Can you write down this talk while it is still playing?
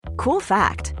Cool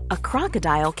fact, a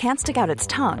crocodile can't stick out its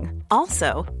tongue.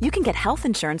 Also, you can get health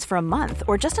insurance for a month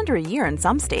or just under a year in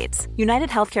some states. United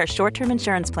Healthcare short-term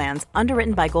insurance plans,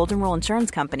 underwritten by Golden Rule Insurance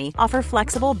Company, offer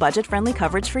flexible, budget-friendly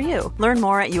coverage for you. Learn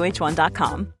more at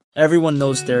uh1.com. Everyone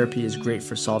knows therapy is great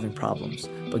for solving problems,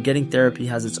 but getting therapy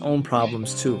has its own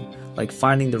problems too, like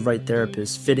finding the right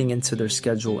therapist, fitting into their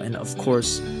schedule, and of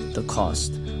course, the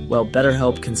cost. Well,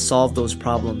 BetterHelp can solve those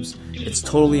problems. It's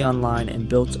totally online and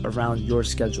built around your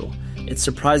schedule. It's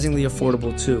surprisingly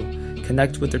affordable too.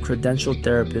 Connect with a credentialed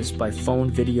therapist by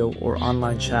phone, video, or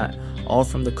online chat, all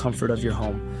from the comfort of your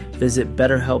home. Visit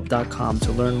BetterHelp.com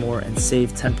to learn more and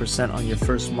save 10% on your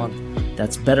first month.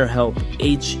 That's BetterHelp,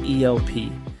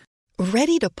 H-E-L-P.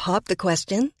 Ready to pop the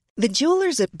question? The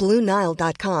jewelers at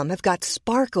BlueNile.com have got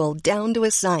sparkle down to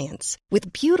a science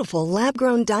with beautiful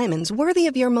lab-grown diamonds worthy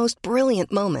of your most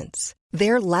brilliant moments.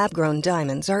 Their lab-grown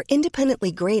diamonds are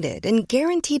independently graded and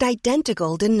guaranteed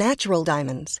identical to natural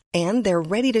diamonds, and they're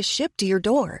ready to ship to your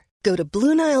door. Go to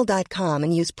BlueNile.com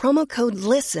and use promo code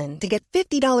LISTEN to get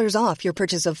 $50 off your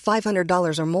purchase of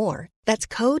 $500 or more. That's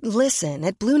code LISTEN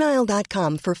at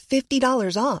BlueNile.com for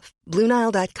 $50 off.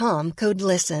 BlueNile.com, code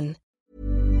LISTEN.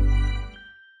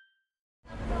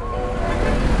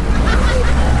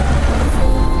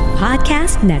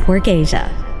 Podcast Network Asia.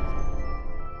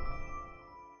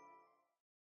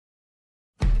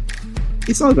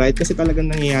 It's alright kasi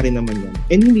talagang nangyayari naman yan.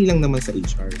 And hindi lang naman sa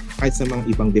HR, kahit sa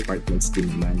mga ibang departments din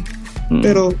naman.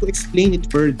 Pero to explain it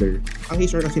further, ang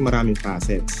HR kasi maraming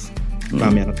facets. Diba?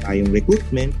 Meron tayong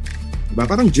recruitment. Diba?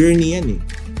 Parang journey yan eh.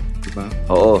 Diba?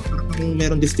 Oo. Parang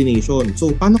meron destination. So,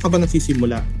 paano ka ba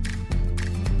nagsisimula?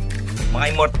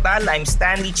 Mga Immortal, I'm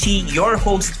Stanley Chi, your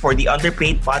host for the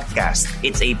Underpaid Podcast.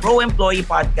 It's a pro-employee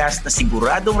podcast na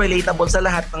siguradong relatable sa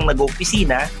lahat ng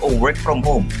nag-opisina o work from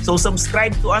home. So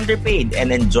subscribe to Underpaid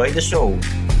and enjoy the show.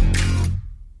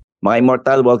 Mga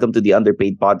Immortal, welcome to the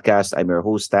Underpaid Podcast. I'm your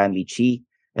host, Stanley Chi.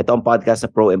 Ito ang podcast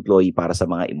na pro-employee para sa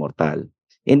mga Immortal.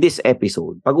 In this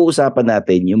episode, pag-uusapan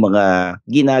natin yung mga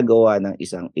ginagawa ng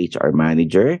isang HR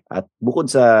manager at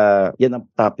bukod sa yan ang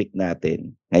topic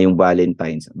natin ngayong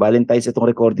Valentine's. Valentine's itong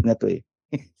recording na to eh.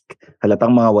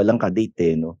 Halatang mga walang kadate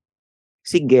eh, no?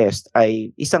 Si guest ay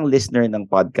isang listener ng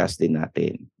podcast din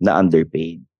natin na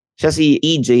Underpaid. Siya si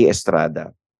EJ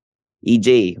Estrada.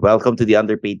 EJ, welcome to the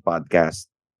Underpaid Podcast.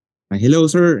 Hello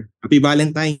sir, happy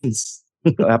Valentine's.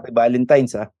 Happy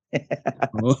Valentine's ha.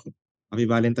 Oh, happy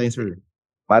Valentine's sir.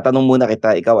 Matanong muna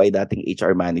kita, ikaw ay dating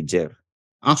HR manager.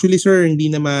 Actually sir, hindi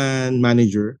naman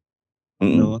manager.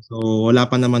 No? So wala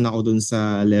pa naman ako dun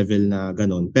sa level na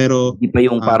ganun. Pero hindi pa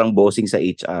yung parang bossing sa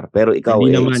HR, pero ikaw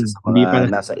ay isa sa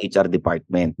mga nasa HR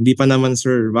department. Hindi pa naman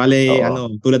sir. Bale,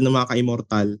 tulad ng mga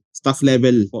ka-immortal, staff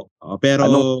level po. Pero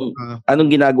anong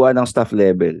ginagawa ng staff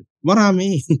level?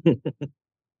 Marami.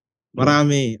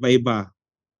 Marami, iba-iba.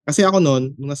 Kasi ako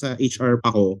noon, nung nasa HR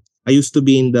pa ako, I used to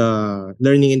be in the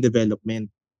learning and development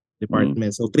department.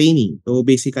 So training. So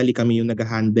basically kami yung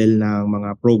nag-handle ng mga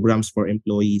programs for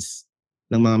employees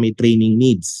ng mga may training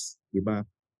needs, 'di ba?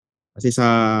 Kasi sa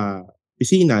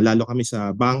opisina, lalo kami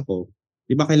sa bangko,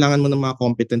 'di ba kailangan mo ng mga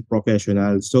competent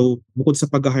professionals. So bukod sa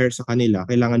pag-hire sa kanila,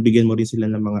 kailangan bigyan mo rin sila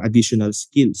ng mga additional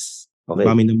skills. Okay.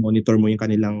 Diba? Monitor mo yung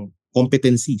kanilang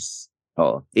competencies.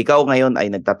 Oo. Ikaw ngayon ay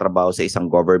nagtatrabaho sa isang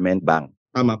government bank.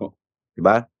 Tama po. 'Di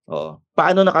ba? Oo.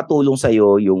 Paano nakatulong sa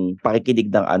iyo yung pakikinig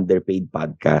ng Underpaid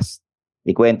Podcast?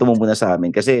 Ikwento mo muna sa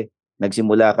amin kasi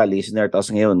nagsimula ka listener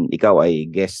tapos ngayon ikaw ay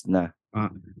guest na.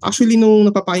 Actually nung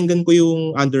napapakinggan ko yung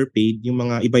Underpaid, yung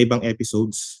mga iba-ibang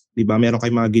episodes, 'di ba? Meron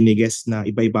kayong mga gini-guest na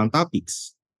iba-ibang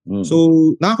topics.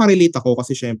 So, nakaka-relate ako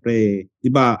kasi syempre,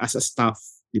 'di ba, as a staff,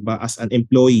 'di ba, as an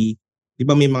employee, 'di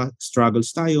ba may mga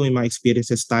struggles tayo, may mga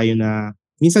experiences tayo na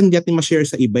minsan hindi natin ma-share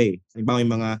sa iba eh. Diba, may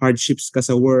mga hardships ka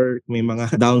sa work, may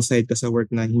mga downside ka sa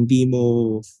work na hindi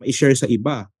mo ma-share sa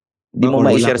iba. Hindi mo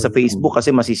ma-share sa Facebook kasi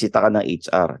masisita ka ng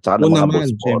HR. Tsaka ng mga boss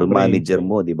mo or manager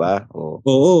mo, di ba?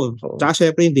 Oo. Tsaka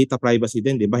syempre yung data privacy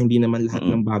din, di ba? Hindi naman lahat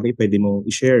ng bagay pwede mong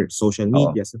i-share social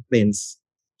media, sa friends.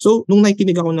 So, nung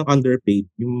nakikinig ako ng Underpaid,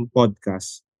 yung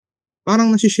podcast, parang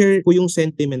nasi-share ko yung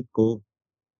sentiment ko.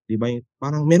 Di ba?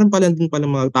 Parang meron pala din pala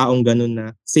mga taong ganun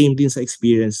na same din sa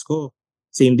experience ko.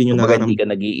 Same din yung nararamdaman. Hindi ka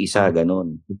nag-iisa,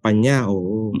 ganun. Panya,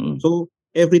 oo. So,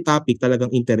 every topic talagang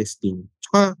interesting.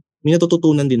 Tsaka, may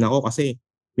natututunan din ako kasi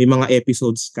may mga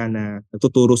episodes ka na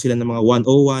natuturo sila ng mga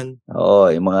 101.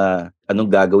 Oo, yung mga anong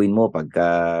gagawin mo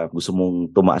pagka gusto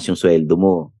mong tumaas yung sweldo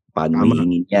mo. Paano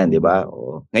hihingin yan, di ba?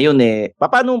 Oo. Ngayon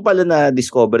paano mo pala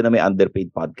na-discover na may Underpaid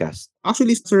Podcast?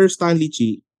 Actually, Sir Stanley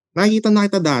Chi, nakikita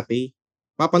na kita dati.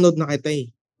 Papanood na kita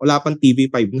eh. Wala pang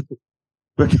TV5 na.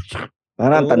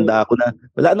 Parang tanda ako na,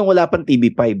 wala pang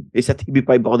TV5. Sa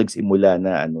TV5 ako nagsimula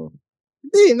na ano.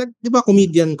 Hindi, di ba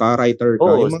comedian ka, writer ka?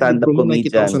 Oo, Yung mga stand-up libro mo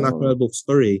nakikita ko comedian. sa National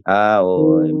Bookstore eh.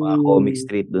 Oo, yung mga comic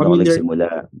street, doon ako nagsimula.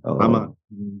 Tama.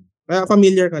 Kaya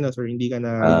familiar ka na, sir. Hindi ka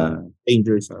na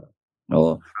stranger sa...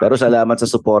 Oo. Pero salamat sa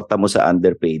suporta mo sa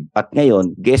Underpaid. At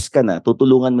ngayon, guest ka na,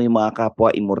 tutulungan mo yung mga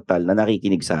kapwa immortal na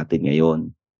nakikinig sa atin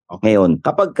ngayon. Okay. Ngayon,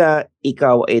 kapag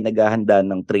ikaw ay naghahanda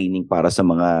ng training para sa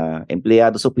mga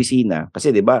empleyado sa opisina,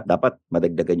 kasi 'di ba, dapat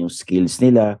madagdagan yung skills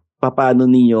nila. Paano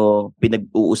ninyo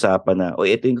pinag-uusapan na,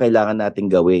 ito yung kailangan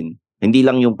nating gawin? Hindi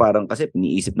lang yung parang kasi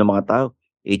iniisip ng mga tao,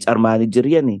 HR manager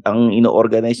yan eh. Ang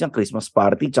ino-organize yung Christmas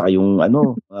party tsaka yung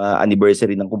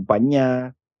anniversary ng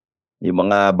kumpanya. Yung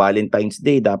mga Valentine's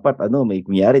Day, dapat may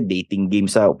kunyari dating game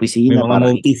sa opisina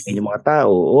para ikikin yung mga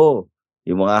tao.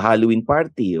 Yung mga Halloween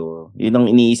party, yun ang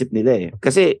iniisip nila eh.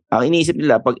 Kasi ang iniisip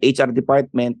nila, pag HR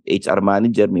department, HR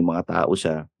manager, may mga tao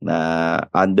siya na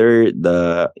under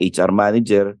the HR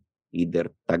manager,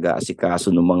 either taga-asikaso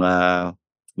ng mga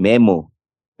memo,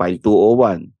 file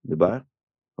 201, di ba?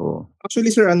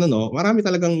 Actually, sir, marami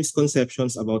talagang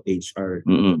misconceptions about HR.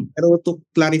 Mm-mm. Pero to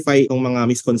clarify itong mga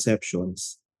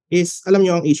misconceptions, is alam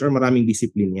nyo ang HR maraming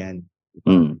discipline yan.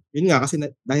 Yun nga kasi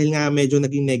dahil nga medyo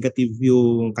naging negative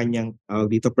yung kanyang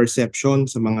perception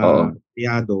sa mga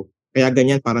empleyado, kaya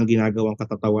ganyan parang ginagawang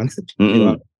katatawanan.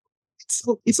 Diba?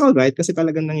 It's all right kasi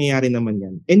talagang nangyayari naman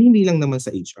yan. And hindi lang naman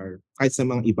sa HR, kahit sa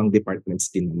mga ibang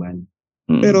departments din naman.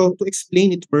 Pero to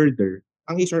explain it further,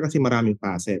 ang HR kasi maraming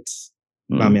facets.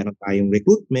 Diba? Meron tayong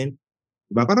recruitment,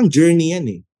 diba? Parang journey yan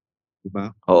eh.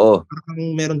 Diba? Oo. Parang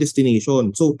meron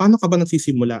destination. So, paano ka ba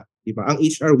nagsisimula? Diba? Ang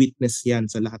HR witness yan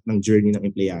sa lahat ng journey ng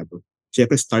empleyado.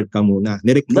 Siyempre, start ka muna.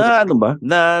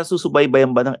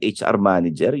 Nasusubaybayan ba ng HR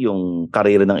manager yung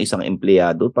karera ng isang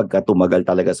empleyado pagka tumagal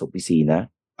talaga sa opisina?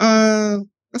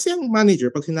 Kasi ang manager,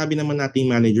 pag sinabi naman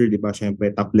nating manager, diba,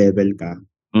 siyempre, top level ka.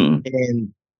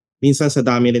 And minsan sa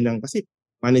dami rin kasi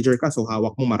manager ka, so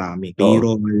hawak mo marami.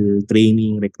 Payroll,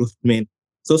 training, recruitment.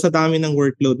 So sa dami ng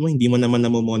workload mo, hindi mo naman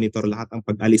monitor lahat ang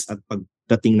pag-alis at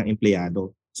pagdating ng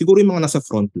empleyado. Siguro yung mga nasa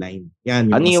frontline. Yan.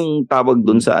 Yung tawag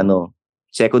dun sa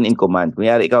second in command?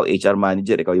 Kunyari ikaw, HR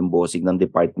manager, ikaw yung bossing ng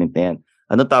department na yan.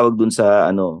 Ano tawag dun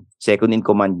sa second in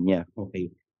command niya?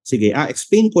 Okay. Sige,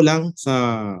 explain ko lang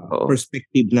sa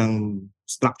perspective ng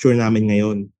structure namin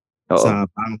ngayon sa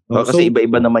bank. Kasi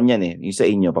iba-iba naman yan eh. Yung sa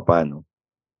inyo, paano?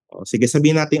 Sige,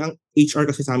 sabihin natin, ang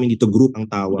HR kasi sa amin dito, group ang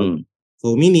tawag.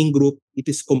 So meaning group, it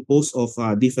is composed of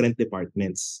different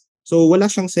departments. So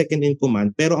wala siyang second in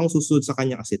command, pero ang susunod sa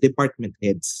kanya kasi department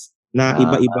heads na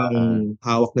iba-ibang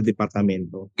hawak na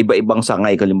departamento. Iba-ibang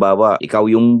sangay. Halimbawa, ikaw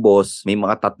yung boss, may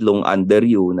mga 3 under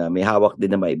you na may hawak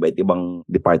din na may iba't ibang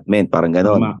department. Parang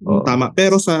ganon. Tama.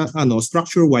 Pero sa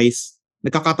structure-wise,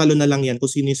 nagkakatalo na lang yan kung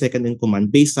sino yung second in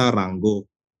command based sa rango.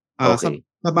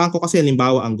 Sa bangko kasi,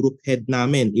 halimbawa, ang group head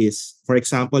namin is, for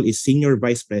example, is senior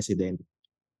vice president.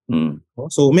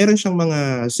 So, meron siyang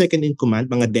mga second in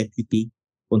command, mga deputy,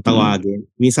 kung tawagin.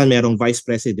 Minsan merong vice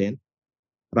president.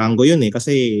 Rango yun eh,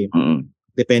 kasi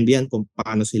depende yan kung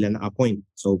paano sila na-appoint.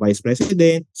 So, vice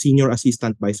president, senior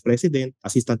assistant vice president,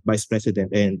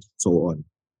 and so on.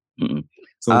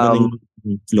 So, ganun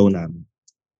yung flow namin.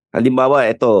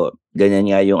 Halimbawa, ito, ganyan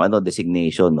nga yung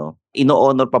designation, no?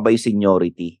 Ino-honor pa ba yung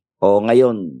seniority? O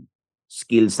ngayon,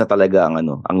 skills na talaga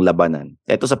ang labanan?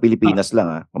 Ito sa Pilipinas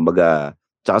lang, kumbaga,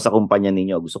 tsaka sa kumpanya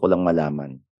ninyo, gusto ko lang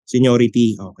malaman.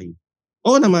 Seniority, okay.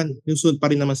 Oo naman, yung sunod pa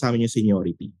rin naman sa amin yung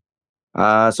seniority.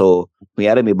 So,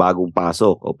 kunyari may bagong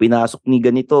pasok. O pinasok ni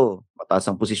ganito, mataas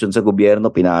ang posisyon sa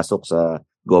gobyerno, pinasok sa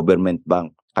government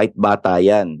bank. Kahit bata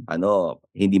yan,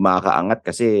 hindi makakaangat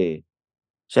kasi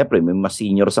syempre may mas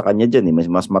senior sa kanya dyan,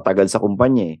 mas matagal sa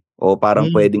kumpanya eh. O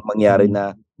parang pwedeng mangyari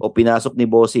na, pinasok ni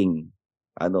bossing,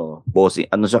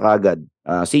 siya kagad,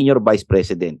 senior vice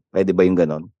president. Pwede ba yung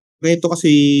ganon? Ganito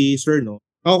kasi, sir,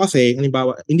 ako kasi,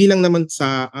 halimbawa, hindi lang naman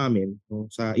sa amin,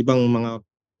 sa ibang mga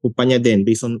kumpanya din,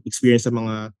 based on experience sa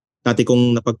mga dati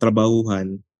kong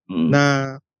napagtrabahuhan,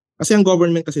 na, kasi ang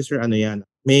government kasi, sir, yan,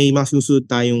 may mga sinusunod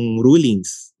tayong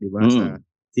rulings, di ba, sa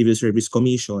Civil Service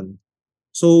Commission.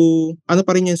 So,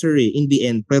 pa rin yan, sir, in the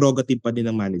end, prerogative pa din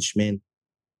ng management.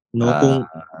 Kung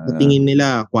tingin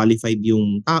nila qualified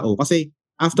yung tao. Kasi,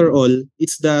 after all,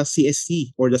 it's the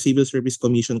CSC or the Civil Service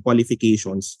Commission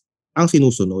qualifications ang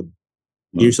sinusunod.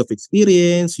 Years of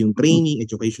experience, yung training,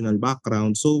 educational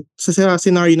background. So, sa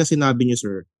scenario na sinabi niyo,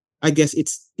 sir, I guess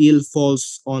it still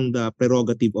falls on the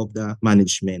prerogative of the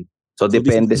management. So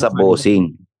depende sa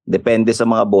bossing. Depende sa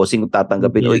mga bossing kung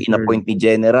tatanggapin, in-appoint ni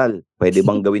General, pwede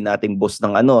bang gawin nating boss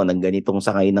ng ng ganitong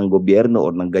sangay ng gobyerno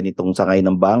o ng ganitong sangay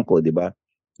ng bangko, di ba?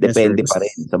 Depende Yes, pa sir.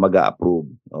 rin sa mag-a-approve.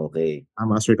 Okay.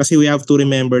 Tama, sir. Kasi we have to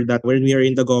remember that when we are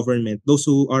in the government, those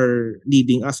who are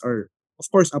leading us are, of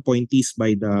course, appointees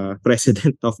by the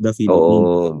President of the Philippines.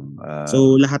 Oo.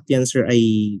 So, lahat yan, sir,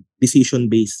 ay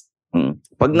decision-based.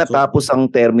 Pag natapos ang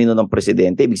termino ng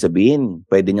presidente, ibig sabihin,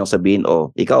 pwede niyang sabihin,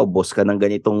 ikaw, boss ka ng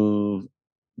ganitong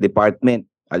department.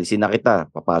 Alisin na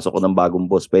kita, papasok ko ng bagong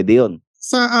boss. Pwede yun.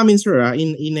 Sa amin, sir,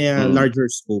 in a larger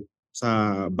scope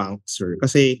sa bank, sir.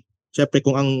 Kasi, syempre,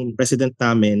 kung ang president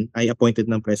namin ay appointed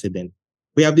ng president,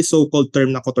 we have this so-called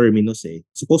term na coterminus eh.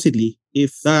 Supposedly,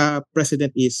 if the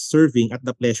president is serving at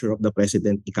the pleasure of the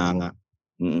president, ika nga.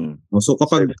 So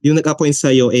kapag yung nag-appoint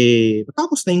sa'yo,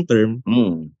 tapos na yung term,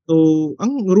 so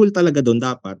ang rule talaga doon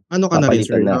dapat, ano ka na rin,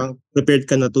 sir, prepared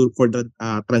ka na for the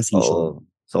transition.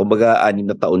 So kumbaga, 6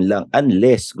 na taon lang,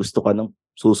 unless gusto ka ng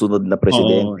susunod na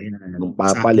presidente, nung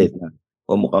papalit na,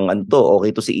 mukhang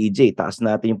okay to si EJ, taas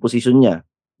natin yung posisyon niya.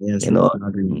 Yes,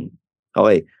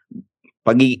 okay.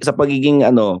 Sa pagiging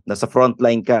nasa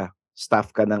frontline ka, staff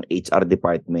ka ng HR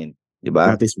department, di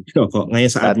ba?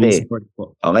 Ngayon sa admin support po.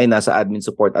 Okay, nasa admin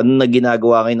support. Ano na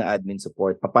ginagawa kayo ng admin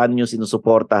support? Paano nyo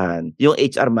sinusuportahan yung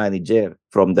HR manager?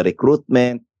 From the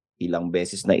recruitment, ilang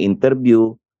beses na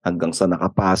interview, hanggang sa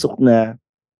nakapasok na.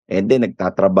 And then,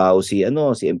 nagtatrabaho si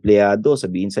empleyado,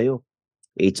 sabihin sa'yo,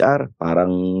 HR,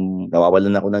 parang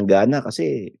nawawalan ako ng gana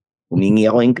kasi humingi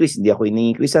ako increase, hindi ako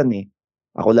ini-increasean eh.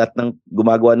 Ako lahat ng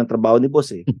gumagawa ng trabaho ni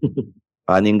boss eh.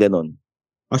 Paano yung ganon?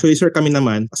 Actually, sir, kami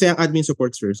naman, kasi ang admin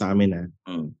support, sir, sa amin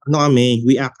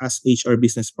we act as HR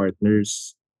business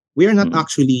partners. We are not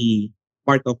actually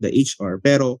part of the HR,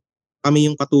 pero kami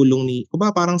yung katulong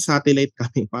parang satellite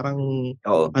kami, parang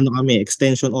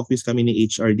extension office kami ni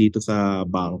HR dito sa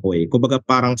bangko eh. Kumbaga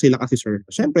parang sila kasi, sir,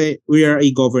 syempre, we are a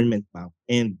government bank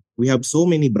and we have so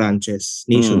many branches,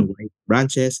 nationwide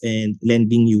branches and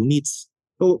lending units.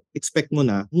 So, expect mo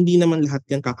na, hindi naman lahat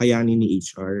yan kakayanin ni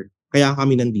HR. Kaya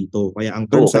kami nandito. Kaya ang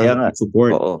term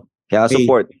support. Kaya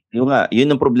support. Yun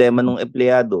ang problema ng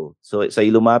empleyado. So,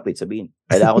 sa'yo lumapit, sabihin,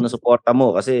 kailangan ko ng suporta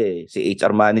mo kasi si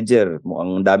HR manager,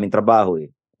 mukhang daming trabaho eh.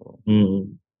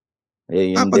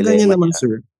 Pag ganyan naman,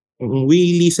 sir,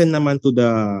 we listen naman to the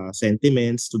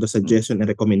sentiments, to the suggestion and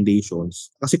recommendations.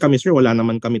 Kasi kami, sir, wala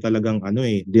naman kami talagang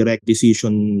direct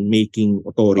decision-making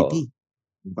authority.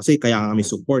 Kasi kaya kami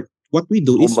support. What we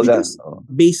do is we just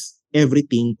base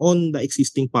everything on the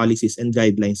existing policies and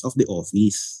guidelines of the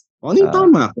office. Kung ano yung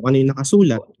tama, kung ano yung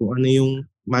nakasulat, kung ano yung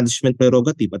management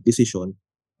prerogative at decision.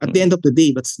 At the end of the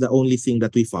day, that's the only thing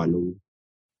that we follow.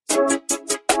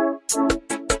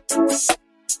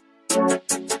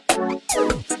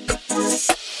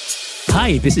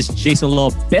 Hi, this is Jason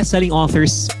Law, best-selling author,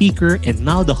 speaker, and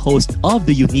now the host of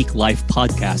the Unique Life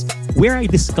podcast, where I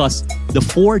discuss the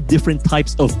 4 different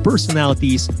types of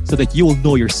personalities so that you will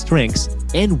know your strengths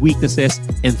and weaknesses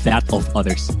and that of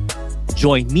others.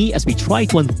 Join me as we try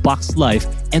to unbox life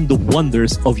and the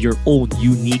wonders of your own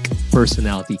unique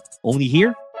personality. Only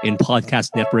here in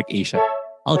Podcast Network Asia.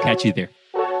 I'll catch you there.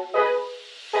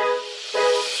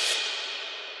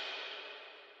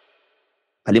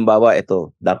 Halimbawa,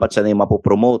 ito, dapat siya na yung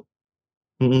mapopromote.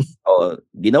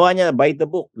 Ginawa niya by the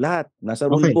book, lahat. Nasa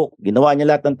rule book. Ginawa niya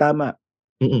lahat ng tama.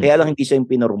 Kaya lang hindi siya yung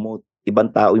pinoromote.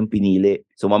 Ibang tao yung pinili.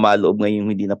 So mamaloob ngayon yung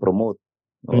hindi na-promote.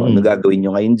 Ano gagawin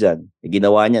nyo ngayon dyan?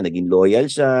 Ginawa niya, naging loyal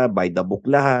siya, by the book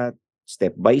lahat,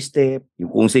 step by step.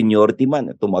 Yung kung seniority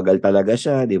man, tumagal talaga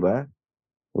siya, di ba?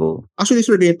 Actually,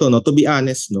 sir, dito, to be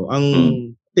honest,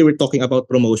 they were talking about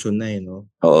promotion na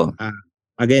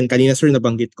again, kanina, sir,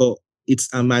 nabanggit ko, it's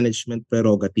a management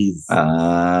prerogative.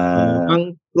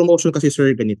 Ang promotion kasi,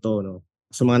 sir, ganito,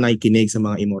 sa mga nakikinig, sa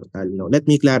mga immortal, let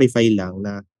me clarify lang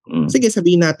na, sige,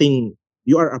 sabihin natin,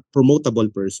 you are a promotable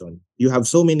person. You have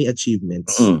so many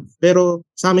achievements. Pero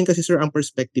sa amin kasi, sir, ang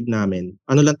perspective namin,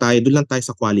 doon lang tayo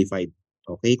sa qualified.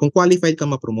 Okay? Kung qualified ka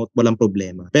ma-promote, walang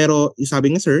problema. Pero yung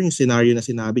sabi nga, sir, yung scenario na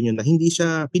sinabi nyo na hindi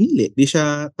siya pinili. Hindi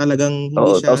siya talagang,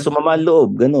 tapos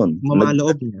sumamaloob, ganun.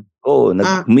 Sumamaloob niya.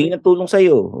 Humingi ng tulong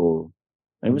sa'yo.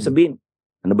 Ano mo sabihin?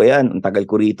 Ano ba yan? Ang tagal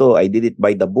ko rito. I did it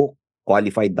by the book.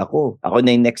 Qualified ako. Ako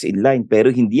na yung next in line. Pero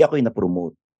hindi ako yung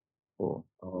na-promote.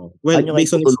 Well,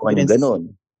 based on experience,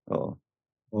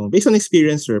 based on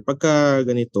experience, sir, pagka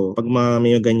ganito, pag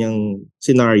may ganyang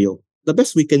scenario, the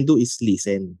best we can do is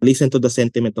listen. Listen to the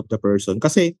sentiment of the person.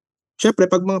 Kasi, syempre,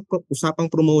 pag mga usapang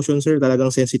promotion, sir,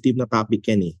 talagang sensitive na topic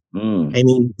yan eh. I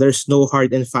mean, there's no hard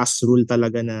and fast rule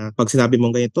talaga na pag sinabi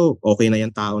mong ganito, okay na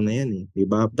yung tao na yan eh.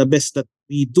 Diba? The best that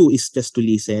we do is just to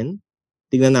listen.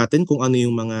 Tingnan natin kung ano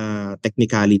yung mga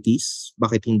technicalities,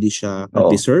 bakit hindi siya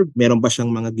deserve, meron ba siyang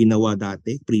mga ginawa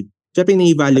dati, syempre,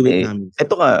 ni-evaluate namin.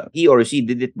 Ito nga, he or she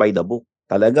did it by the book.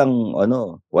 talagang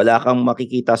wala kang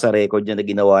makikita sa record niya na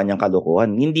ginawa niyang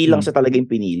kalokohan. Hindi lang siya talaga yung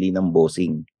pinili ng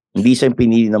bossing. Hindi siya yung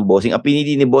pinili ng bossing. Ang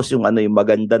pinili ni boss yung yung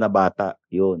maganda na bata,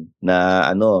 yun, na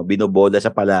binobola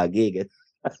siya palagi.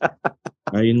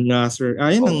 Ayun nga, sir.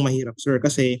 Ayun ang mahirap, sir,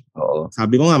 kasi Oo.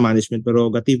 sabi ko nga, management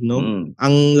prerogative, no?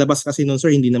 Ang labas kasi nun,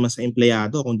 sir, hindi naman sa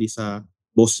empleyado, kundi sa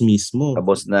boss mismo. Sa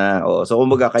boss na. Oo. So,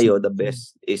 kumbaga kayo, the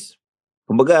best is,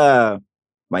 kumbaga,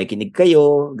 makikinig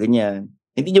kayo, ganyan.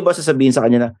 Hindi nyo ba sasabihin sa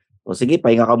kanya na, sige,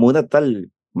 pahinga ka muna,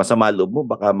 tal, masama loob mo,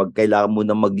 baka kailangan mo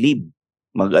na mag-leave.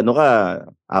 Ka,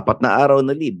 4 na araw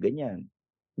na leave, ganyan.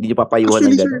 Hindi nyo papayuhan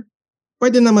ng gano'n.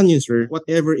 Pwede naman yun, sir.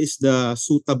 Whatever is the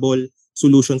suitable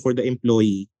solution for the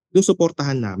employee, yung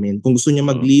suportahan namin. Kung gusto niya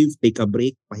mag-leave, take a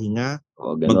break, pahinga,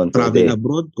 mag-travel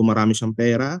abroad, kung marami siyang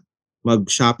pera,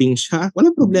 mag-shopping siya,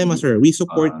 walang problema, sir. We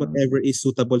support whatever is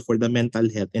suitable for the mental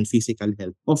health and physical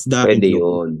health of the pwede employee.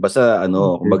 Yun. Basta,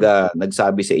 kumbaga,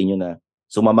 nagsabi sa inyo na,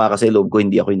 sumama kasi loob ko,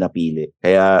 hindi ako yung napili.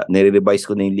 Kaya, nire-revise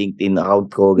ko na yung LinkedIn account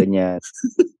ko, ganyan.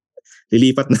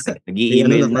 Lilipat na.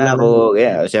 Nag-i-email na ako.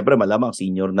 Kaya, syempre, malamang,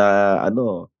 senior na,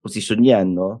 posisyon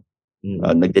yan, no?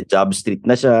 Nagja-job street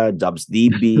na siya, jobs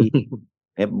DB.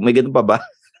 May ganun pa ba?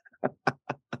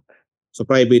 So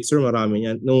private, sir, marami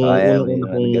yan. Nung unang-una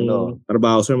kong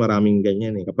trabaho, sir, maraming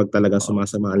ganyan eh. Kapag talagang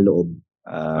sumasama ang loob.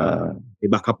 May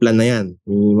backup plan na yan.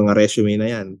 May mga resume na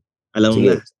yan. Alam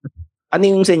mo na. Ano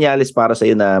yung senyales para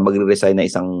sa'yo na magre-resign na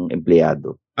isang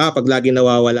empleyado? Pag lagi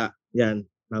nawawala. Yan.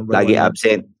 Lagi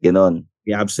absent. Ganon.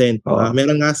 Absent.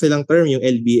 Meron nga silang term, yung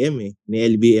LBM eh. Ni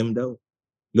LBM daw.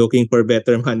 Looking for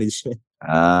better management.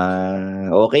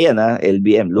 Okay yan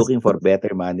LBM. Looking for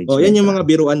better management. Yan yung mga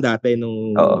biruan dati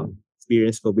nung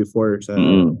experience ko before sa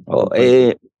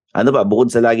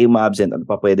bukod sa lagi ma-absent, ano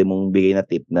pa pwede mong bigay na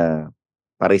tip na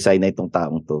pa-resign na itong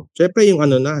taong to? Syempre yung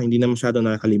hindi na masyado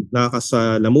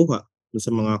nakakasalamuha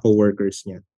sa mga co-workers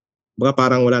niya. Baka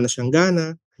parang wala na siyang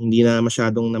gana, hindi na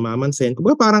masyadong namamansin.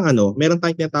 Baka parang meron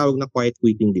tayong tinatawag na quiet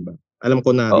quitting, di ba? Alam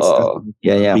ko na discuss.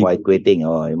 Yan, quiet quitting.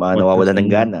 Yung mga nawawalan ng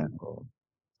gana.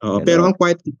 Pero ang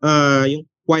yung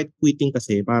quiet quitting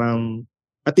kasi parang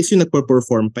at least yung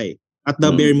nagpo-perform pa eh. At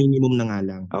the bare minimum na nga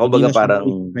lang. Ako baga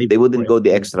parang they wouldn't go the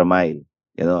extra mile.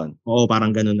 Ganon. Oo, parang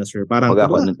ganon na, sir. Parang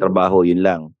kung anong trabaho, yun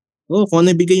lang. Kung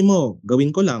ano ibigay mo, gawin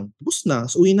ko lang. Tapos na,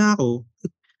 uwi na ako.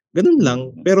 Ganun lang.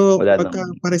 Pero pagka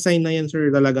pa-resign na yan, sir,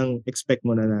 talagang expect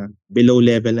mo na below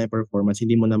level na yung performance.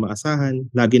 Hindi mo na maasahan.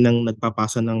 Lagi nang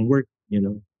nagpapasa ng work,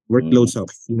 workload sa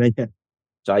opisina niya.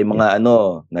 Tsaka yung mga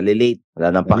nalilate. Wala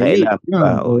nang pakialam.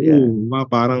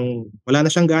 Parang wala na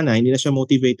siyang gana. Hindi na siya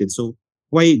motivated. So,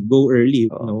 why go early?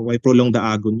 Why prolong the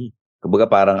agony? Kumbaga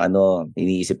parang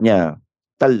iniisip niya,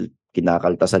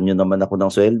 kinakaltasan nyo naman ako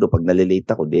ng sweldo pag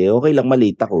nalilate ako. Okay lang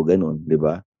malate ako. Ganun, di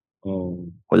ba?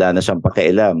 Wala na siyang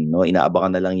pakialam,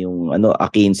 inaabangan na lang yung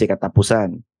 15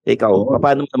 katapusan. Ikaw,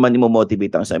 paano naman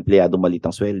i-motivate ang isang empleyado maliit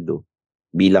ang sweldo?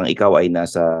 Bilang ikaw ay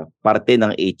nasa parte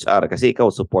ng HR kasi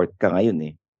ikaw support ka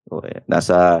ngayon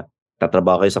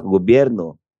tatrabaho kayo sa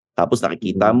gobyerno. Tapos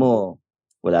nakikita mo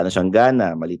wala na siyang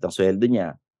gana, maliit ang sweldo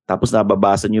niya. Tapos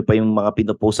nababasa niyo pa yung mga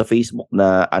pinopost sa Facebook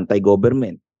na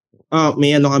anti-government.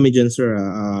 May kami dyan, sir.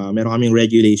 Meron kaming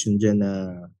regulation dyan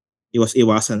na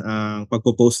iwas-iwasan ang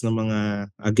pagpo-post ng mga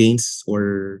against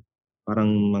or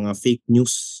parang mga fake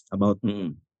news about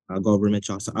government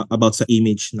about sa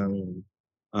image ng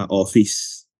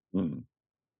office.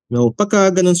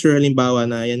 Pagka ganun, sir, halimbawa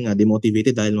na yan nga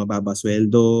demotivated dahil mababa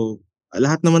sweldo,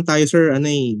 lahat naman tayo, sir,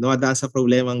 nawadaan sa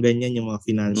problema ang ganyan yung mga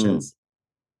financials.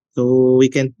 So we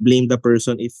can't blame the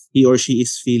person if he or she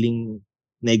is feeling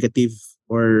negative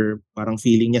or parang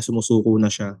feeling niya sumusuko na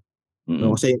siya.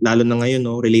 Kasi lalo na ngayon,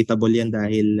 relatable yan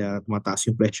dahil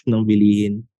tumataas yung presyo ng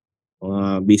bilihin.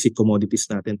 Basic commodities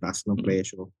natin, taas ng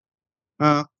presyo.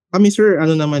 Kami, sir,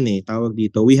 tawag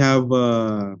dito, we have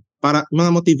para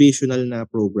mga motivational na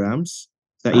programs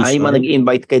sa HR. Yung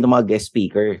nag-invite kayo ng mga guest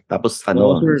speaker. Tapos sa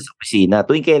opisina.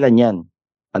 Tuwing kailan yan?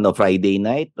 Friday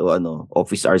night o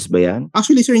office hours ba yan?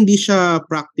 Actually, sir, hindi siya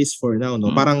practice for now,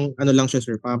 Parang lang siya,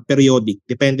 sir, periodic.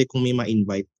 Depende kung may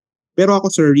ma-invite. Pero ako,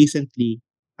 sir, recently,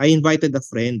 I invited a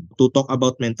friend to talk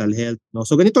about mental health.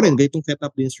 So ganito rin, ganitong setup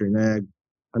din, sir.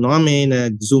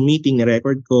 Nag-Zoom meeting,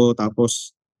 ni-record ko,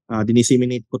 tapos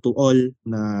dinisseminate ko to all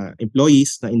na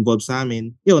employees na involved sa amin.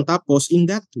 Yun, tapos in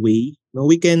that way,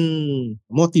 we can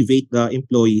motivate the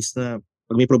employees na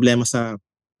pag may problema sa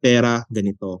pera,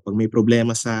 ganito. Pag may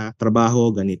problema sa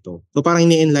trabaho, ganito. So parang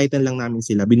ini-enlighten lang namin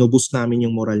sila, binuboost namin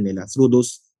yung moral nila through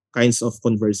those kinds of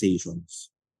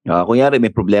conversations. Kunyari, may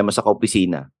problema sa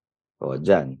kaopisina.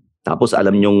 Dyan. Tapos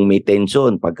alam nyong may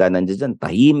tension pagka nandiyan dyan,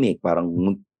 tahimik, parang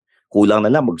kulang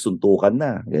na lang, magsuntukan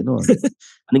na. Ganun.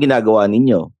 Ano ginagawa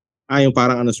ninyo? Yung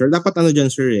parang ano sir, dapat ano dyan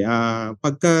sir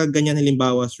pagka ganyan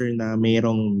halimbawa sir na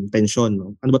mayroong tension,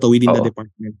 no? Ano ba to within the Oo.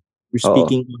 department? We're Oo.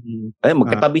 speaking on, Ay,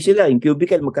 magkatabi sila. Yung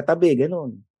cubicle, magkatabi.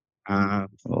 Ganun. Oo.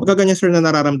 pagka ganyan sir na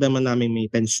nararamdaman namin may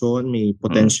tension, may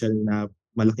potential na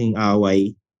malaking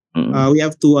away, we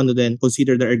have to then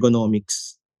consider the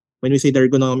ergonomics. When we say the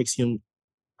ergonomics, yung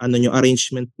nyo,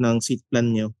 arrangement ng seat plan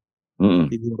nyo.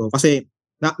 Siguro. Kasi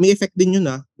may effect din yun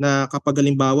na kapag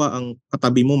halimbawa ang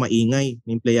katabi mo maingay,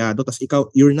 may empleyado, tas ikaw,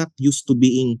 you're not used to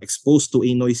being exposed to a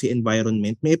noisy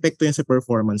environment, may epekto yan sa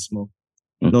performance mo.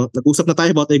 No? Nag-usap na tayo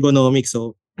about ergonomics,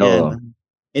 so yan.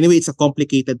 Anyway, it's a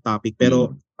complicated topic,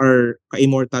 pero our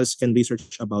ka-immortals can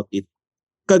research about it.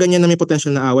 Kaganyan na may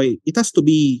potential na away, it has to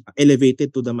be elevated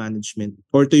to the management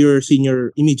or to your senior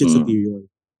immediate superior.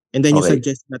 And then you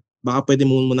suggest that baka pwede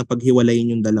mo muna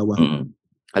paghiwalayin yung dalawa.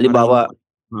 Halimbawa,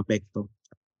 mapekto.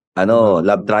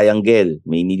 Love triangle,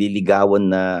 may nililigawan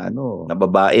na na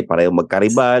babae, pareho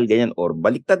magkaribal, ganyan, or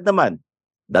baliktad naman.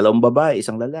 Dalawang babae,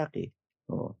 isang lalaki.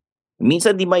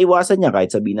 Minsan di maiwasan niya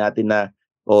kahit sabihin natin na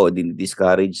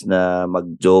discourage na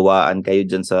magjowaan kayo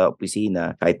dyan sa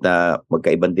opisina kahit na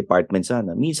magkaibang department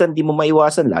sana. Minsan di mo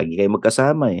maiwasan, lagi kayo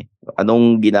magkasama eh.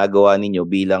 Anong ginagawa ninyo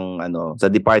bilang sa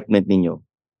department ninyo?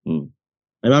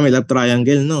 May love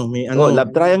triangle, no? May love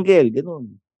triangle, ganoon.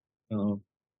 Oo.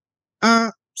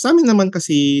 Sa amin naman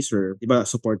kasi, sir, 'di ba,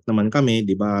 support naman kami,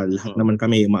 'di ba? Lahat naman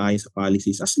kami umaayon sa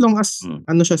policies. As long as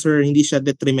siya, sir, hindi siya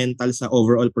detrimental sa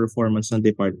overall performance ng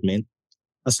department.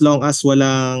 As long as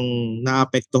walang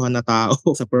naapektuhan na tao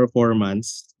sa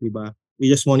performance, 'di ba?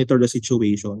 We just monitor the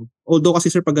situation. Although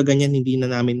kasi, sir, pag ganyan hindi na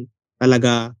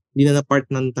part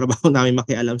ng trabaho namin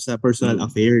makialam sa personal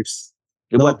affairs.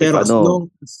 No, pero as long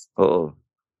as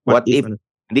What if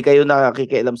hindi kayo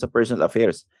nakikialam sa personal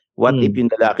affairs? What if yung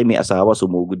lalaki may asawa,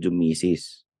 sumugod yung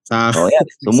misis? Yan,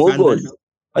 sumugod.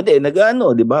 Hindi,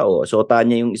 di ba? Sota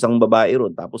niya yung isang babae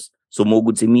ron, tapos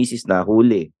sumugod si misis na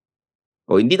huli.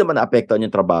 Hindi naman naapektuhan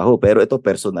yung trabaho, pero ito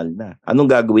personal na.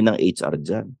 Anong gagawin ng HR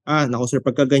dyan? Naku sir,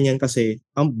 pagka ganyan kasi,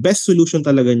 ang best solution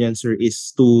talaga niyan, sir,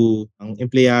 is ang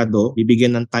empleyado,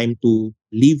 bibigyan ng time to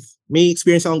leave. May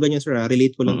experience akong ganyan, sir.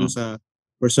 Relate ko lang dun sa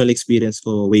personal experience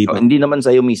ko way back. Hindi naman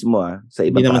sa'yo mismo, sa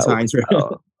ibang hindi tao. Naman sa akin, sir.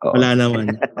 Wala naman.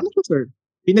 Sir?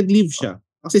 Pinag-leave siya.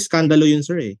 Kasi skandalo yun,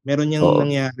 sir eh. Meron niyang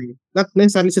nangyari. Not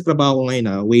necessarily sa trabaho ko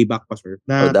ngayon way back pa, sir.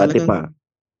 Na dati pa.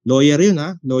 Lawyer yun,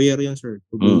 Lawyer yun, sir.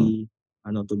 To be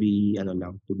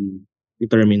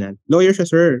determinant. Lawyer siya,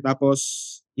 sir. Tapos,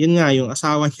 yun nga, yung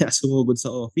asawa niya sumugod sa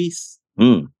office.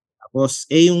 Tapos,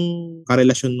 yung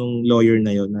karelasyon ng lawyer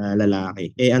na yun, na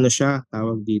lalaki, siya,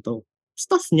 tawag dito,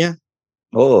 staff niya.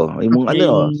 Yung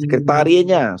sekretarya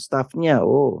niya, staff niya,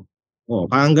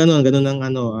 parang ganun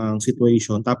ang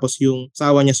situation. Tapos yung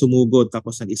asawa niya sumugod,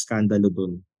 tapos nag-iskandalo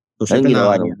doon. So, anong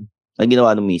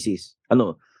ginawa ng misis?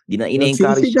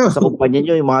 Ina-encourage sa kumpanya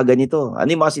niyo yung mga ganito. Ano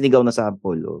yung mga sinigaw na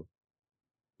sample?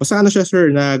 Basta siya,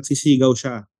 sir, nagsisigaw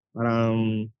siya.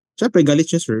 Parang, syempre,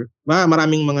 galit siya, sir.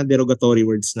 Maraming mga derogatory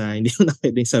words na hindi ko na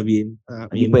pwedeng sabihin.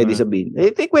 Hindi pwede sabihin.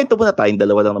 Kwento mo na tayong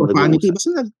dalawa lang naman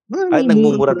nag-uusap. Basta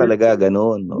nagmumura talaga,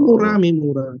 ganun. May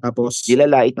mura. Tapos,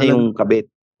 gilalait niya yung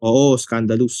kabit. Oo,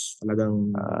 scandalous.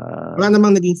 Talagang, wala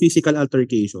namang naging physical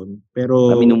altercation.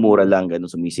 Pero, minumura lang, ganun,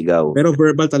 sumisigaw. Pero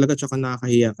verbal talaga, tsaka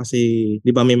nakakahiya. Kasi,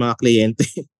 di ba may mga kliyente?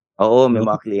 May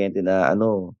mga kliyente na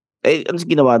ano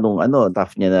ginawa nung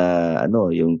staff niya na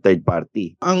yung third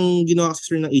party? Ang ginawa kasi,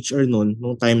 sir, ng HR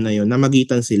nung time na yon,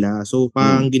 namagitan sila. So,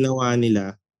 pang ginawa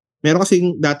nila, meron kasi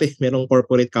dati, merong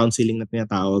corporate counseling na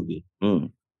tinatawag eh.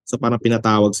 So parang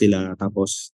pinatawag sila,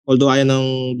 tapos although ayaw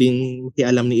nang din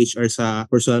makialam ni HR sa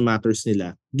personal matters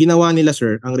nila, ginawa nila,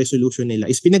 sir, ang resolution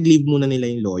nila is pinag-leave muna nila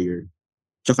yung lawyer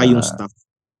tsaka yung staff.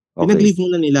 Pinag-leave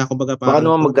muna nila, kumbaga baka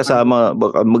naman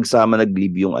magsama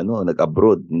nag-leave yung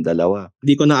nag-abroad yung dalawa.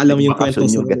 Hindi ko na alam yung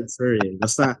kwentong sunod, sir eh.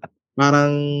 Basta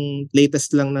parang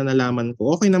latest lang na nalaman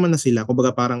ko, okay naman na sila,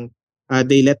 kumbaga parang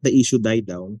they let the issue die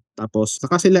down. Tapos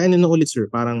saka sila ulit, sir,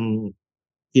 parang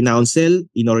kinounsel,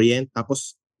 inorient,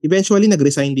 tapos eventually,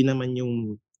 nag-resign din naman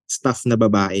yung staff na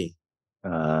babae.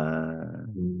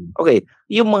 Okay.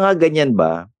 Yung mga ganyan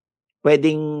ba,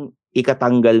 pwedeng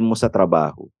ikatanggal mo sa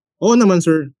trabaho? Oo naman,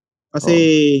 sir. Kasi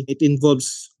it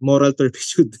involves moral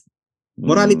turpitude.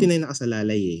 Morality na yung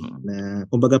nakasalalay eh. Na,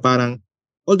 kumbaga parang,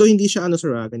 although hindi siya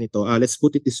sir, ganito, let's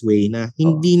put it this way, na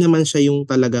hindi naman siya yung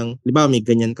talagang, di ba, may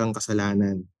ganyan kang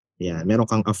kasalanan. Yan, meron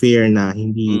kang affair na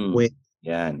hindi pwede.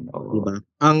 Yan. Diba?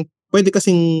 Ang pwede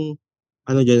kasing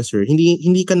dyan, sir,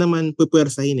 hindi ka naman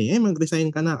pupwersahin eh.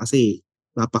 Mag-resign ka na kasi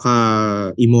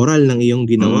napaka-immoral ng iyong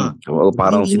ginawa. O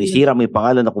parang Hindi sinisira mo yung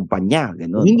pangalan ng kumpanya,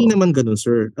 gano'n. hindi naman gano'n,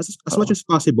 sir. As much as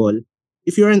possible,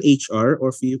 if you're an HR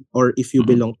or if you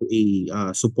belong to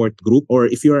a support group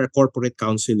or if you're a corporate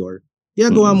counselor,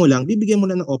 ginagawa mo lang, bibigyan mo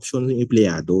lang ng option ng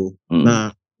empleyado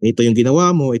na ito yung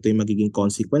ginawa mo, ito yung magiging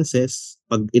consequences.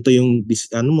 Pag ito yung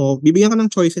bibigyan ka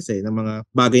ng choices ng mga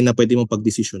bagay na pwede mong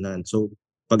pagdesisyonan. So,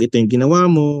 pag ito yung ginawa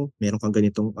mo, meron kang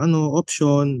ganitong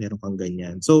option, meron kang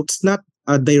ganyan. So, it's not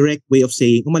a direct way of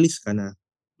saying, umalis ka na.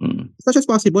 As much as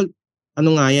possible,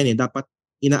 nga yan dapat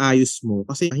inaayos mo.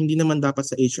 Kasi hindi naman dapat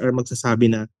sa HR magsasabi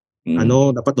na,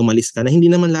 dapat umalis ka na.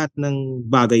 Hindi naman lahat ng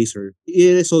bagay, sir,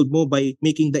 i-resolve mo by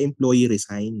making the employee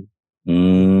resign.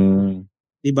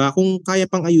 Diba? Kung kaya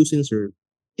pang ayusin, sir,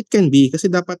 it can be. Kasi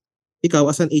dapat ikaw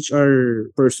as an HR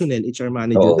personnel, HR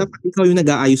manager, dapat ikaw yung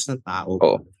nag-aayos ng tao.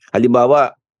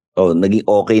 Halimbawa, naging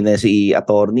okay na si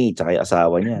attorney tsaka yung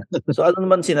asawa niya. So ano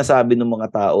naman sinasabi ng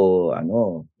mga tao,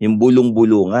 yung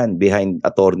bulong-bulungan behind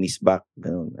attorney's back.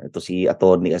 Ganun. Ito si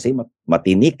attorney kasi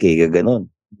matinik gano'n.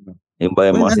 Yung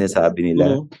ba yung mga sinasabi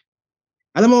nila?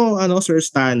 Alam mo, Sir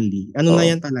Stanley, na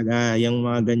yan talaga, yung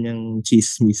mga ganyang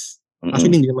tsismis.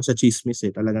 Actually, hindi naman siya tsismis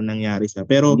talagang nangyari siya.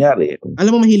 Pero,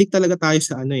 alam mo, mahilig talaga tayo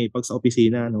sa pag sa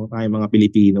opisina, tayo mga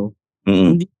Pilipino.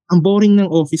 Ang boring ng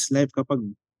office life kapag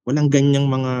walang ganyang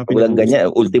mga walang ganyan.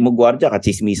 Ultimo guardia,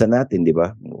 katsismisan natin, di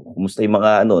ba? Kumusta yung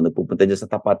mga nagpupunta dyan sa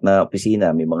tapat na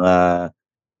opisina? May mga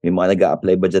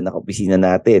nag-a-apply ba dyan na opisina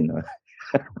natin?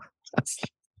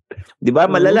 Di ba?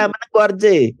 Malalaman ng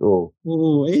guardia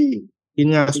Oo,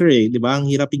 yun nga, sir, di ba?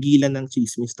 Ang hirap pigilan ng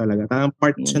tsismis talaga. Parang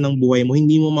part siya ng buhay mo.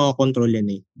 Hindi mo makakontrol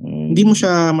yan Hindi mo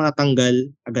siya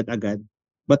matatanggal agad-agad.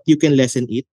 But you can lessen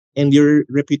it. And your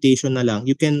reputation na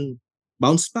lang, you can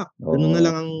bounce back. Ganun na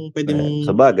lang ang pwede mong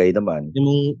sa bagay naman. Pwede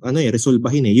mong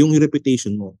resolbahin yung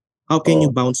reputation mo. How can you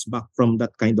bounce back from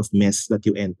that kind of mess that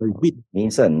you entered with?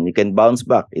 Minsan, you can bounce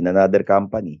back in another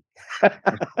company.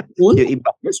 Yung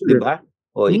iba, di ba?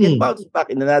 You can bounce back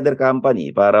in another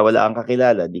company para wala kang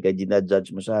kakilala, di ka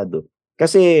ginajudge masyado.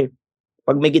 Kasi,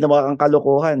 pag may ginawa kang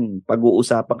kalokohan,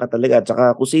 pag-uusapan ka talaga.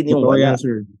 Tsaka kung sino yung wala.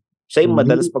 Siya yung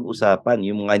madalas pag-usapan.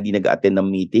 Yung mga hindi nag-attend ng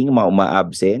meeting, yung mga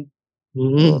uma-absent.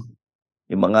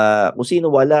 Yung mga, kung sino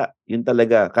wala, yun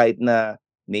talaga. Kahit na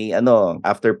may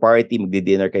after party,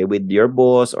 magdi-dinner kayo with your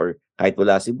boss or kahit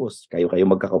wala si boss, kayo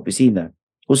magkaka-opisina.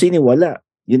 Kung sino wala,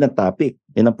 yun ang topic.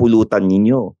 Yun ang pulutan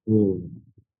ninyo.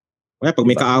 Kaya pag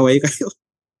may kaaway kayo,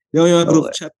 yung mga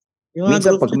group chat.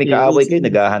 Minsan pag may kaaway kayo,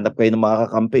 naghahanap kayo ng mga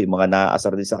kakampi, mga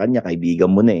naaasar din sa kanya, kaibigan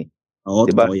mo na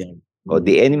diba? Yan.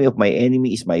 The enemy of my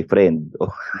enemy is my friend.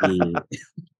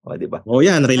 Diba?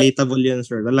 Yan, relatable yan,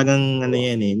 sir. Talagang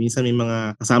yan minsan may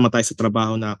mga kasama tayo sa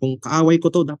trabaho na kung kaaway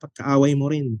ko to, dapat kaaway mo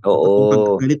rin.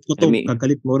 Kung kagalit ko to,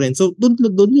 kagalit mo rin. So doon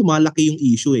lumalaki yung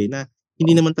issue na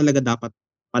hindi naman talaga dapat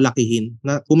palakihin.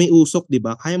 Na kung may usok, di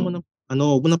ba, kaya mo na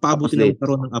huwag mo na paabutin ng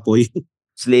karon ng apoy.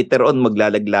 Later on,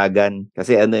 maglalaglagan.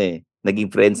 Kasi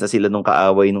naging friends na sila nung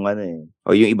kaaway nung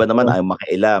O yung iba naman ay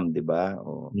makialam, di ba?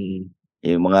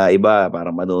 Yung mga iba,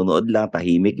 parang manonood lang,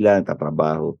 tahimik lang,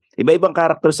 tatrabaho. Iba-ibang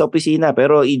karakter sa opisina.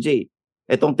 Pero EJ,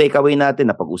 etong takeaway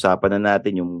natin, napag-usapan na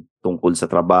natin yung tungkol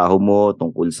sa trabaho mo,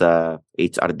 tungkol sa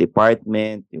HR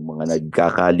department, yung mga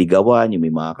nagkakaligawan, yung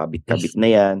may mga kabit-kabit na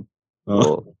yan.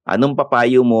 Anong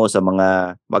papayo mo sa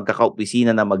mga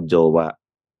magkaka-opisina na magjowa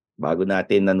bago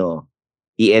natin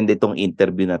i-end itong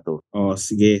interview na to?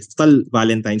 Sige. Total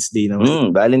Valentine's Day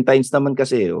naman. Valentine's naman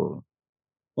kasi.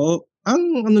 Ang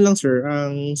lang, sir,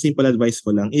 ang simple advice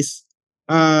ko lang is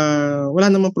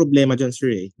wala namang problema dyan,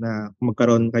 sir, na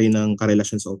magkaroon kayo ng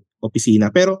karelasyon sa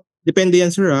opisina. Pero depende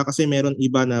yan, sir, kasi meron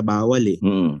iba na bawal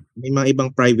May mga ibang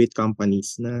private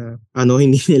companies na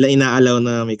hindi nila inaalaw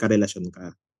na may karelasyon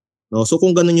ka. So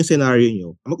kung ganun yung scenario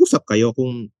nyo, mag-usap kayo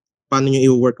kung paano nyo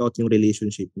i-work out yung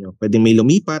relationship nyo. Pwedeng may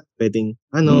lumipat, pwedeng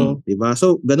diba?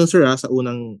 So ganun, sir, sa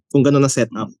unang, kung ganun na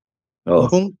setup.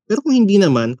 Pero kung hindi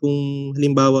naman, kung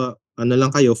halimbawa,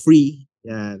 lang kayo, free,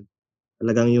 yan,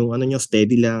 talagang yung nyo,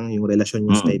 steady lang, yung relasyon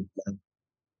nyo steady lang.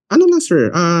 Lang, sir,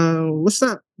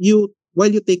 basta,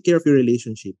 while you take care of your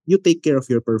relationship, you take care of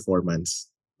your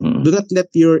performance. Do not let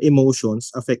your emotions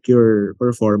affect your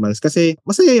performance. Kasi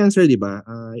masaya yan, sir, di ba?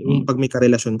 Yung pag may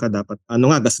karelasyon ka, dapat,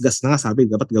 gasgas na nga, sabi,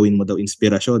 dapat gawin mo daw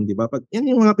inspirasyon, di ba? Yan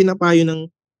yung mga pinapayo ng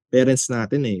parents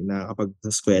natin na kapag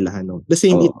sa eskwelahan.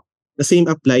 The same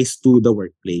applies to the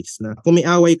workplace. Na kung may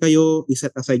away kayo,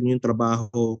 i-set aside nyo yung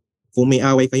trabaho. Kung may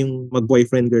away kayong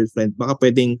mag-boyfriend, girlfriend, baka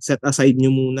pwedeng set aside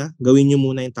nyo muna, gawin nyo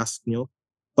muna yung task nyo.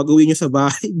 Pag uwi nyo sa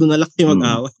bahay, doon na lang kayo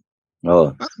mag-away.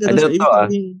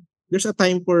 There's a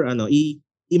time for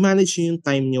i-manage nyo yung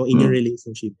time nyo in your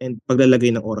relationship and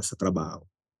paglalagay ng oras sa trabaho.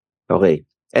 Okay.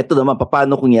 Eto naman,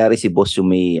 paano kunyari si boss yung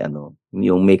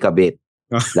may kabit?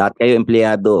 Lahat kayo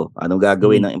empleyado. Anong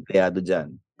gagawin ng empleyado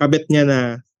dyan? Kabit niya na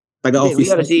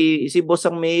taga-office. Si boss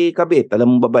ang may kabit.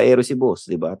 Alam mong babaero si boss,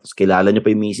 di ba? Tapos kilala niyo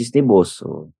pa yung misis ni boss.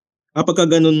 So,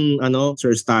 Kapag ganun,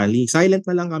 Sir Stanley, silent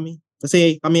na lang kami.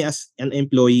 Kasi kami as an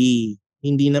employee,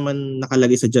 hindi naman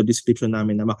nakalagay sa job description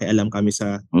namin na makialam kami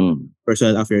sa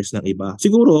personal affairs ng iba.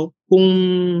 Siguro, kung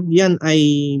yan ay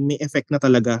may effect na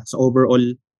talaga sa overall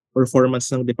performance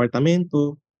ng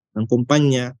departamento, ng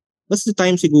kumpanya, that's the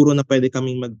time siguro na pwede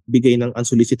kaming magbigay ng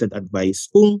unsolicited advice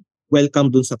kung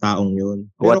welcome dun sa taong yun.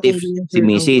 What if si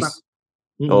Mrs.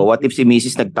 What if si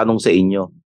Mrs. nagtanong sa inyo,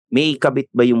 may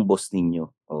kabit ba yung boss ninyo?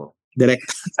 Direct.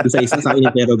 Sa isa sa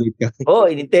in-interrogate ka.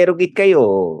 In-interrogate kayo.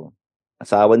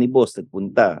 Asawa ni boss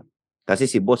nagpunta.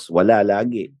 Kasi si boss wala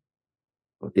lagi.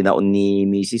 Tinaon ni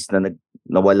Mrs. na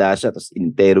nawala siya, tapos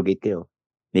in-interrogate kayo.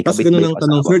 May kabit ba yung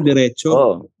tanong, sir, diretso.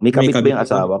 May kabit ba yung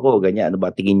asawa ko? Ganyan, ano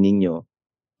ba tingin ninyo?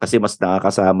 Kasi mas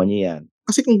nakakasama niyo yan.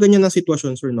 Kasi kung ganyan ang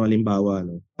sitwasyon, sir, halimbawa,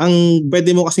 ang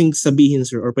pwede mo kasing sabihin,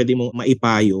 sir, or pwede mo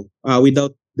maipayo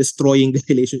without destroying the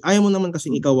relation. Ayaw mo naman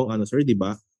kasing ikaw ang sir, di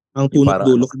ba? Ang punot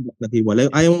dulo kung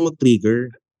naghiwalay. Ayaw mo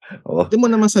mag-trigger. Pwede mo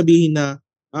naman sabihin na,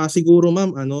 siguro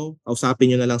ma'am,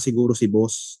 kausapin nyo na lang siguro si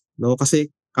boss. No?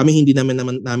 Kasi kami hindi namin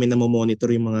namomonitor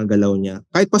yung mga galaw niya.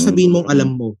 Kahit pa sabihin mong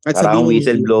alam mo. Kahit parang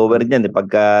whistleblower niyan.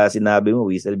 Pagka sinabi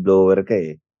mo, whistleblower ka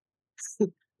eh.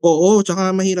 Oo,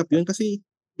 tsaka mahirap yun kasi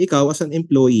ikaw as an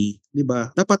employee, 'di ba?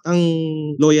 Dapat ang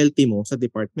loyalty mo sa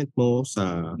department mo,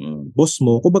 sa boss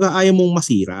mo, kumbaga ayaw mong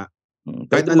masira.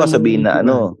 Pwede mo sabihin na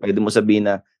pwede mo sabihin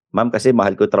na, ma'am, kasi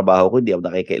mahal ko yung trabaho ko, hindi ako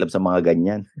nakikialam sa mga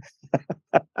ganyan.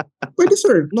 Pwede,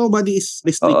 sir. Nobody is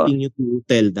restricting you to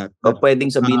tell that. O pwedeng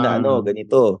sabihin na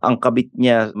ganito, ang kabit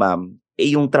niya, ma'am,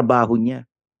 yung trabaho niya.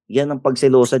 Yan ang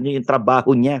pagselosan niyo, yung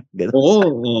trabaho niya. Ganun.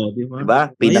 Oo, di ba? Diba?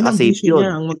 Pinaka-safe yun.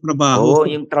 Niya ang magtrabaho. Oo,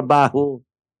 yung trabaho.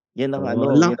 Yan ang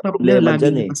yan ang problema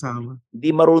dyan eh. Kasama. Hindi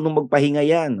marunong magpahinga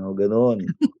yan. Ganun.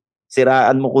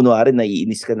 Siraan mo kunwari,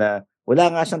 naiinis ka na, wala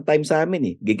nga siyang time sa amin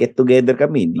eh. Get together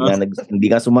kami. Hindi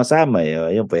nga sumasama eh.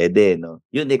 Ayun, pwede, no?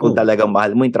 Yun eh, kung talagang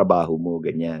mahal mo yung trabaho mo,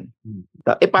 ganyan.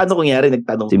 Paano kunyari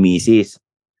nagtanong si Mrs.?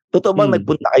 Totoo bang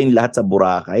nagpunta kayong lahat sa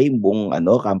Boracay, buong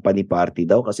company party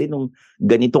daw? Kasi nung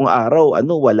ganitong araw,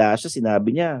 wala siya,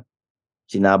 sinabi niya.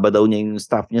 Sinaba daw niya yung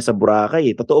staff niya sa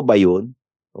Boracay. Totoo ba yun?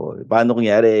 Paano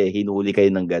kunyari, hinuli kayo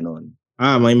ng ganon?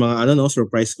 May mga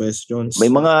surprise questions.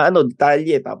 May mga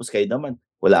detalye. Tapos kayo naman,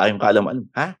 wala kayong kaalaman.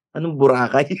 Ha? Anong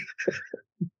Boracay?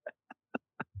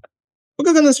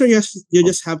 Pagka ganun, sir, you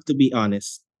just have to be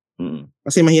honest.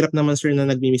 Kasi mahirap naman, sir, na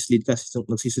nagmi-mislead ka,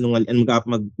 nagsisinungaling, and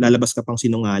maglalabas ka pang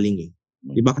sinungaling eh.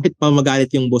 Diba? Kahit pa magalit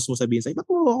yung boss mo, sabihin sa'yo,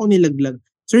 bakit mo ako nilaglag?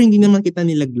 Sir, hindi naman kita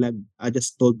nilaglag. I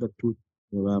just told the truth.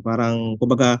 Diba? Parang,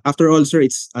 kumbaga, after all, sir,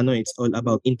 it's all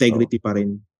about integrity pa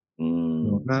rin.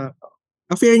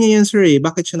 Affair niya yan, sir eh.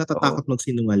 Bakit siya natatakot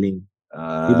magsinungaling?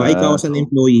 Diba? Ikaw as an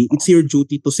employee, it's your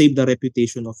duty to save the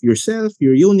reputation of yourself,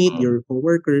 your unit, your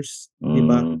coworkers.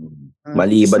 Diba?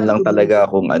 Maliban lang talaga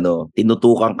kung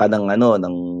tinutukan ka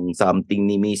ng something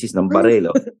ni Mrs. ng barel.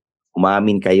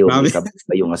 Umamin kayo, may kabit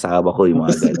pa yung asawa ko, yung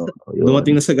mga gano'n.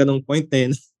 Dumating na sa ganong point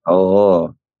din.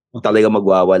 Oo. Talaga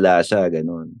magwawala siya,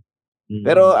 gano'n.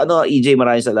 Pero EJ,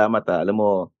 maraming salamat ha. Alam mo,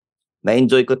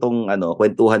 na-enjoy ko tong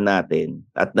kwentuhan natin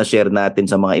at na-share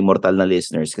natin sa mga immortal na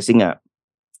listeners kasi nga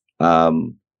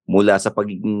mula sa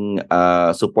pagiging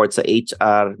support sa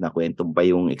HR, na kwento pa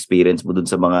yung experience mo dun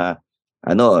sa mga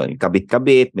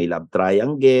kabit-kabit, may love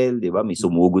triangle, di ba? May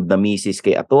sumugod na misis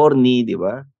kay attorney, di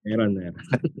ba? Meron.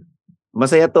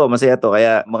 Masaya to.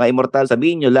 Kaya mga immortal,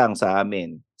 sabihin nyo lang sa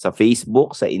amin, sa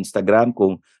Facebook, sa Instagram,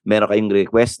 kung meron kayong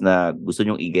request na gusto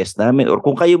nyong i-guest namin, or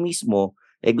kung kayo mismo,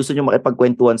 gusto nyo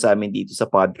makipagkwentuhan sa amin dito sa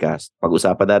podcast.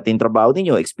 Pag-usapan natin yung trabaho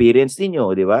ninyo, experience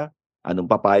ninyo, di ba? Anong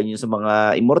papayo nyo sa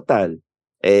mga immortal?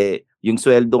 Yung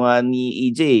sweldo nga ni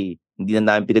EJ, hindi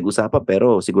na namin pinag-usapan,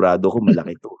 pero sigurado ko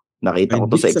malaki to. Nakita ko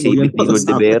to sa exhibit ni Lord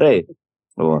de Vera eh.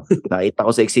 Nakita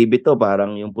ko sa exhibit to,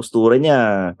 parang yung postura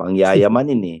niya,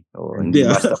 pangyayamanin eh. Hindi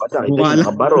basta-basta. Ito yung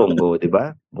nakabarong, di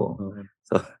ba?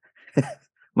 So,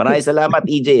 maraming salamat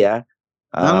EJ ha.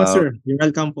 Salamat sir, you're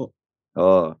welcome po.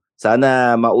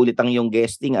 Sana maulit ang iyong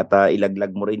guesting at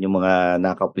ilaglag mo rin yung mga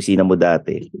naka-opisina mo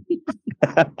dati.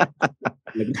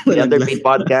 The Underpaid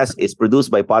Podcast is produced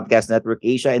by Podcast Network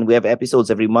Asia and we have episodes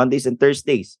every Mondays and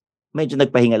Thursdays. Medyo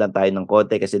nagpahinga lang tayo ng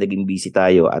konti kasi naging busy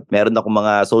tayo at meron akong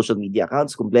mga social media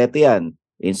accounts, kumpleto yan.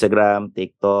 Instagram,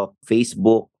 TikTok,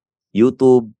 Facebook,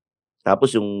 YouTube.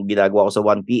 Tapos yung ginagawa ko sa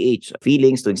 1PH,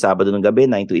 Feelings tuwing Sabado ng gabi,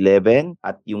 9 to 11.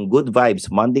 At yung Good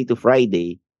Vibes, Monday to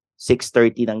Friday,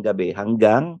 6:30 ng gabi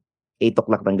hanggang 8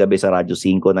 o'clock ng gabi sa Radyo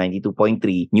 5,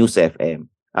 92.3 News FM.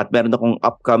 At meron akong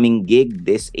upcoming gig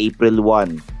this April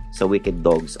 1 sa Wicked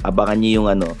Dogs. Abangan niyo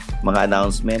yung mga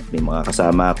announcement, may mga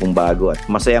kasama akong bago at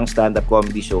masayang stand-up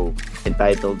comedy show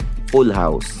entitled Full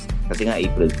House. Kasi nga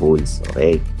April Fools.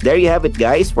 Okay. There you have it,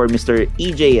 guys, for Mr.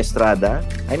 EJ Estrada.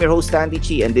 I'm your host, Stanley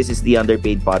Chi, and this is the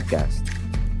Underpaid Podcast.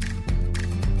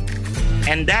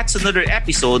 And that's another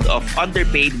episode of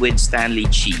Underpaid with Stanley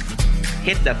Chi.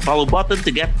 Hit that follow button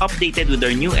to get updated with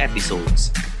our new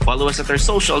episodes. Follow us at our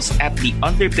socials at the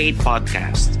Underpaid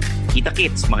Podcast.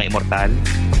 Kita-kits, mga immortal.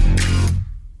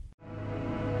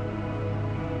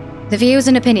 The views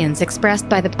and opinions expressed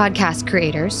by the podcast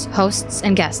creators, hosts,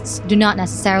 and guests do not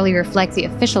necessarily reflect the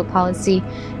official policy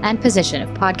and position of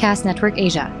Podcast Network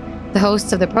Asia, the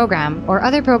hosts of the program, or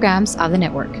other programs of the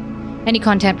network. Any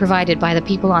content provided by the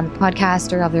people on the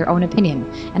podcast are of their own opinion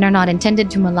and are not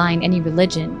intended to malign any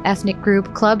religion, ethnic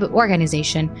group, club,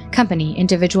 organization, company,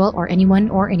 individual, or anyone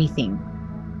or anything.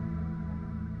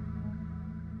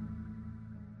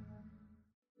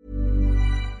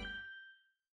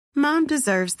 Mom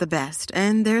deserves the best,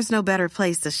 and there's no better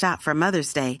place to shop for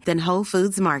Mother's Day than Whole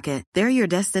Foods Market. They're your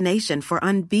destination for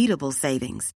unbeatable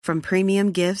savings, from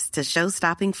premium gifts to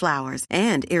show-stopping flowers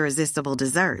and irresistible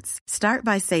desserts. Start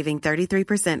by saving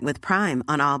 33% with Prime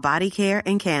on all body care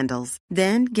and candles.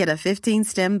 Then get a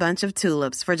 15-stem bunch of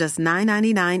tulips for just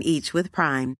 $9.99 each with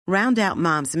Prime. Round out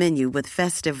Mom's menu with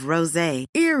festive rosé,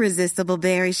 irresistible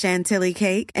berry chantilly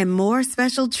cake, and more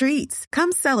special treats.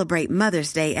 Come celebrate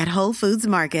Mother's Day at Whole Foods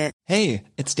Market. Hey,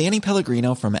 it's Danny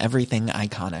Pellegrino from Everything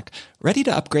Iconic. Ready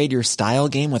to upgrade your style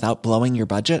game without blowing your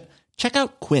budget? Check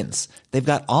out Quince. They've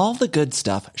got all the good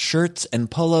stuff, shirts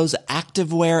and polos,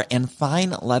 activewear, and fine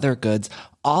leather goods,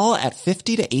 all at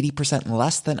 50 to 80%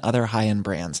 less than other high-end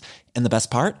brands. And the best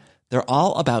part? They're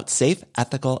all about safe,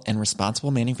 ethical, and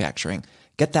responsible manufacturing.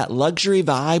 Get that luxury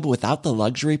vibe without the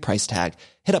luxury price tag.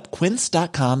 Hit up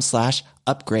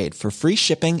quince.com/upgrade for free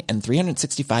shipping and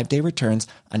 365-day returns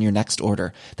on your next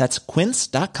order. That's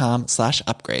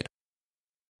quince.com/upgrade.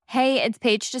 Hey, it's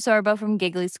Paige DeSorbo from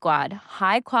Giggly Squad.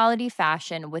 High quality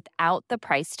fashion without the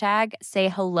price tag. Say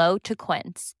hello to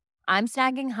Quince. I'm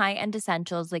snagging high-end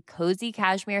essentials like cozy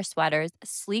cashmere sweaters,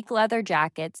 sleek leather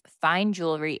jackets, fine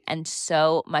jewelry, and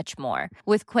so much more.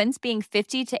 With Quince being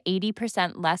 50 to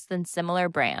 80% less than similar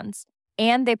brands.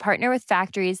 And they partner with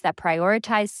factories that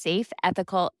prioritize safe,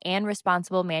 ethical, and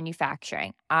responsible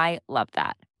manufacturing. I love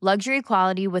that. Luxury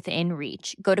quality within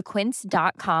reach. Go to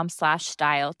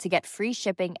quince.com/style to get free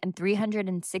shipping and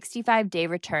 365-day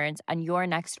returns on your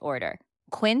next order.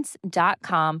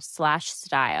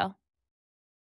 Quince.com/style.